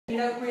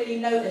don't really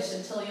notice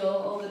until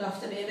you're old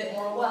enough to be a bit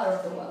more aware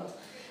of the world.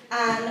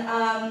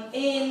 And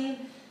in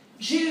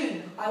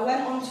June, I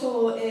went on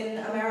tour in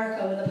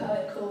America with a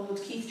poet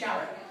called Keith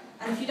Jarrett.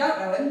 And if you don't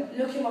know him,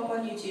 look him up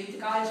on YouTube. The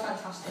guy is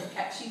fantastic,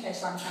 ex-UK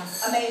Slam champ,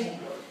 amazing.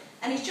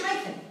 And he's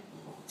Jamaican,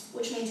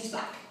 which means he's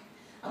black.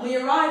 And we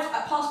arrived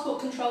at passport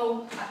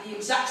control at the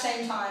exact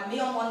same time, me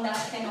on one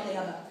desk, him on the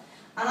other.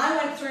 And I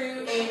went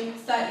through in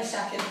 30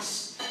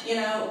 seconds, you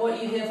know,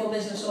 what you here for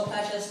business or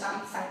pleasure,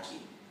 stamp, thank you.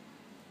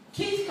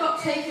 Keith got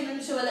taken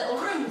into a little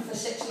room for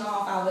 6.5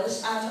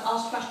 hours and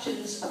asked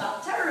questions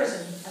about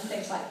terrorism and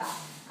things like that.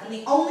 And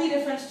the only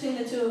difference between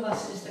the two of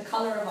us is the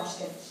colour of our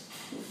skins.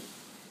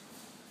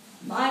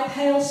 My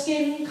pale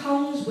skin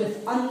comes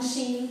with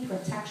unseen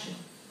protection.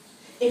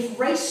 If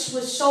race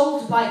was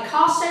sold by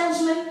car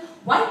salesmen,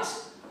 white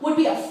would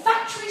be a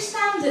factory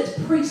standard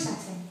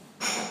presetting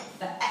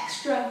for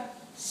extra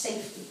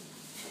safety.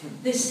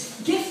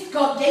 This gift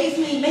God gave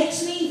me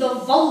makes me the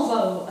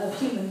Volvo of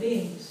human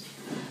beings.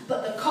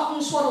 But the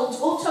cotton-swaddled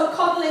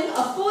auto-coddling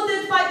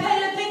afforded by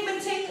paler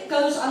pigmenting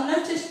goes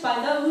unnoticed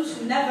by those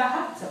who never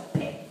had to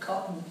pick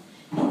cotton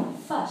in the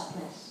first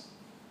place.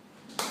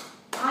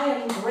 I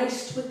am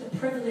graced with the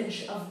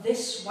privilege of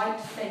this white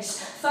face,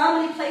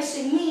 firmly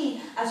placing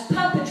me as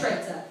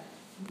perpetrator,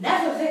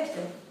 never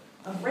victim,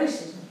 of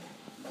racism.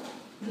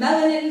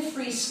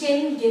 Melanin-free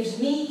skin gives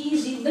me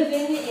easy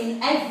living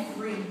in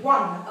every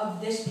one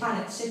of this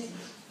planet's cities.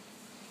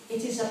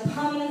 It is a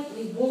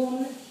permanently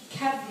worn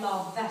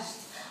Kevlar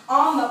vest,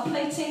 armor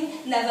plating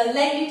never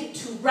laid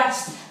to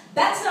rest,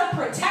 better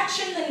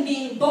protection than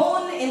being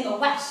born in the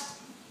West.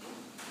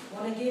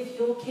 Want to give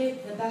your kid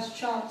the best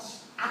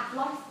chance at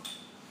life?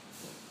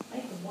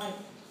 Make them white.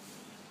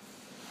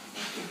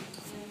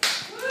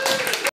 Thank you.